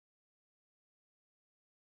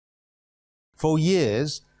For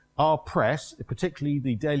years, our press, particularly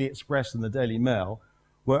the Daily Express and the Daily Mail,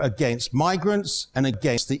 were against migrants and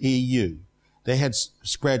against the EU. They had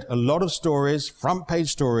spread a lot of stories,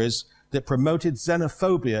 front-page stories, that promoted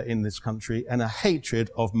xenophobia in this country and a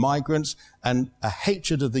hatred of migrants and a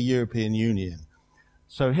hatred of the European Union.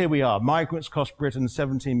 So here we are. Migrants cost Britain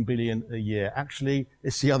 17 billion a year. Actually,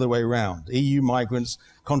 it's the other way around. EU migrants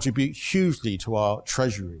contribute hugely to our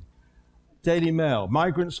treasury. Daily Mail,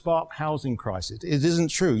 migrants spark housing crisis. It isn't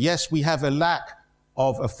true. Yes, we have a lack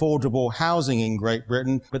of affordable housing in Great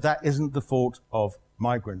Britain, but that isn't the fault of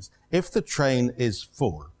migrants. If the train is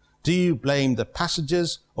full, do you blame the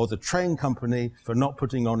passengers or the train company for not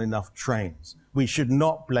putting on enough trains? We should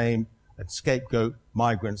not blame and scapegoat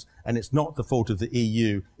migrants, and it's not the fault of the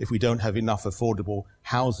EU if we don't have enough affordable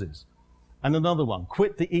houses. And another one,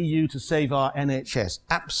 quit the EU to save our NHS.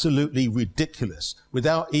 Absolutely ridiculous.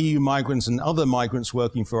 Without EU migrants and other migrants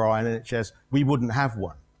working for our NHS, we wouldn't have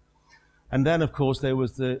one. And then, of course, there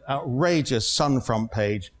was the outrageous Sun front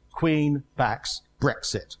page, Queen backs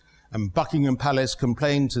Brexit. And Buckingham Palace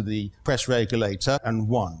complained to the press regulator and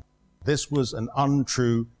won. This was an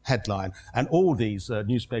untrue headline, and all these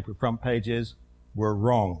newspaper front pages were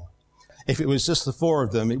wrong. If it was just the four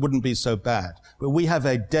of them, it wouldn't be so bad. But we have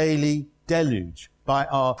a daily deluge by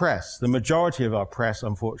our press, the majority of our press,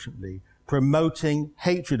 unfortunately, promoting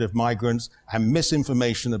hatred of migrants and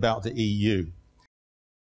misinformation about the EU.